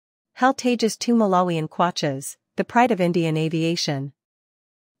HAL Tejas MK2, the pride of Indian aviation.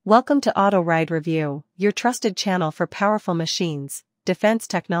 Welcome to Auto Ride Review, your trusted channel for powerful machines, defense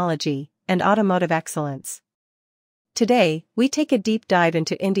technology, and automotive excellence. Today, we take a deep dive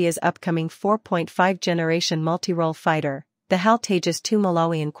into India's upcoming 4.5 generation multirole fighter, the HAL Tejas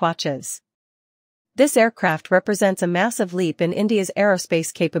MK2. This aircraft represents a massive leap in India's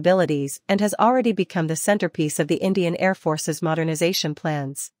aerospace capabilities and has already become the centerpiece of the Indian Air Force's modernization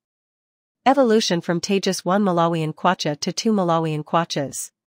plans. Evolution from Tejas MK2 to 2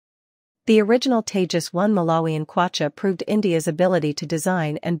 MK2. The original Tejas MK2 proved India's ability to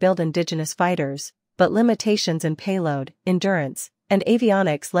design and build indigenous fighters, but limitations in payload, endurance, and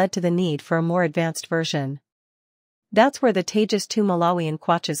avionics led to the need for a more advanced version. That's where the Tejas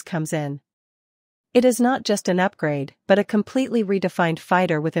MK2 comes in. It is not just an upgrade, but a completely redefined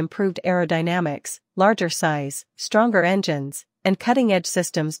fighter with improved aerodynamics, larger size, stronger engines, and cutting-edge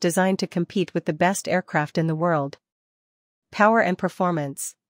systems designed to compete with the best aircraft in the world. Power and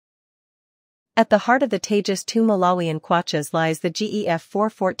performance. At the heart of the Tejas MK2 lies the GEF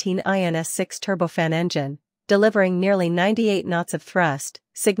 414INS6 turbofan engine, delivering nearly 98 knots of thrust,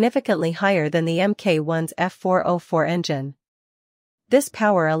 significantly higher than the Mk1's F404 engine. This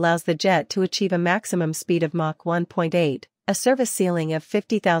power allows the jet to achieve a maximum speed of Mach 1.8, a service ceiling of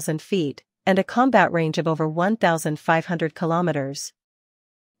 50,000 feet, and a combat range of over 1,500 kilometers.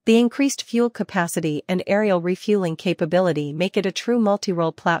 The increased fuel capacity and aerial refueling capability make it a true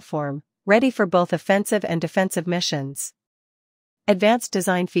multi-role platform, ready for both offensive and defensive missions. Advanced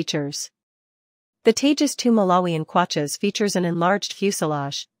design features. The Tejas MK2 features an enlarged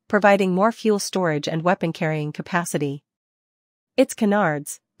fuselage, providing more fuel storage and weapon-carrying capacity. Its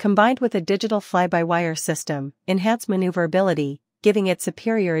canards, combined with a digital fly-by-wire system, enhance maneuverability, giving it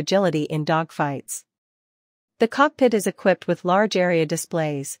superior agility in dogfights. The cockpit is equipped with large area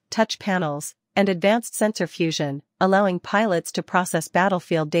displays, touch panels, and advanced sensor fusion, allowing pilots to process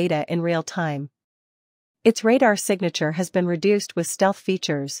battlefield data in real time. Its radar signature has been reduced with stealth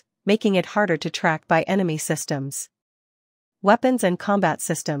features, making it harder to track by enemy systems. Weapons and combat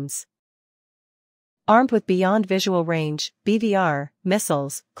systems. Armed with beyond visual range, BVR,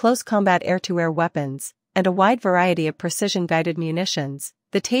 missiles, close combat air-to-air weapons, and a wide variety of precision-guided munitions,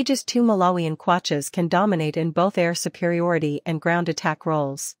 the Tejas MK2 can dominate in both air superiority and ground attack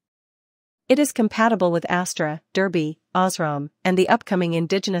roles. It is compatible with Astra, Derby, Osram, and the upcoming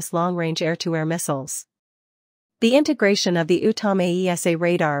indigenous long-range air-to-air missiles. The integration of the Uttam AESA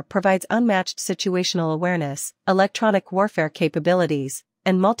radar provides unmatched situational awareness, electronic warfare capabilities,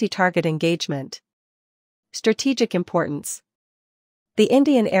 and multi-target engagement. Strategic importance. The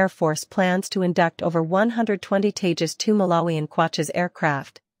Indian Air Force plans to induct over 120 Tejas MK2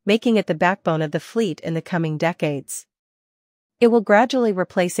 aircraft, making it the backbone of the fleet in the coming decades. It will gradually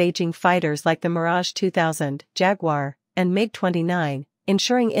replace aging fighters like the Mirage 2000, Jaguar, and MiG-29,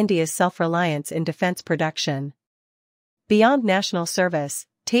 ensuring India's self-reliance in defense production. Beyond national service,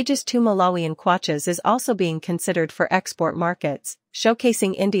 Tejas MK2 is also being considered for export markets,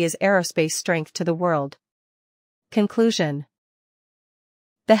 showcasing India's aerospace strength to the world. Conclusion.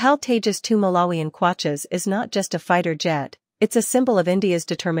 The HAL Tejas MK2 is not just a fighter jet, it's a symbol of India's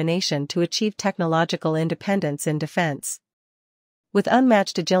determination to achieve technological independence in defense. With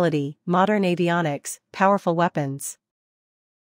unmatched agility, modern avionics, powerful weapons,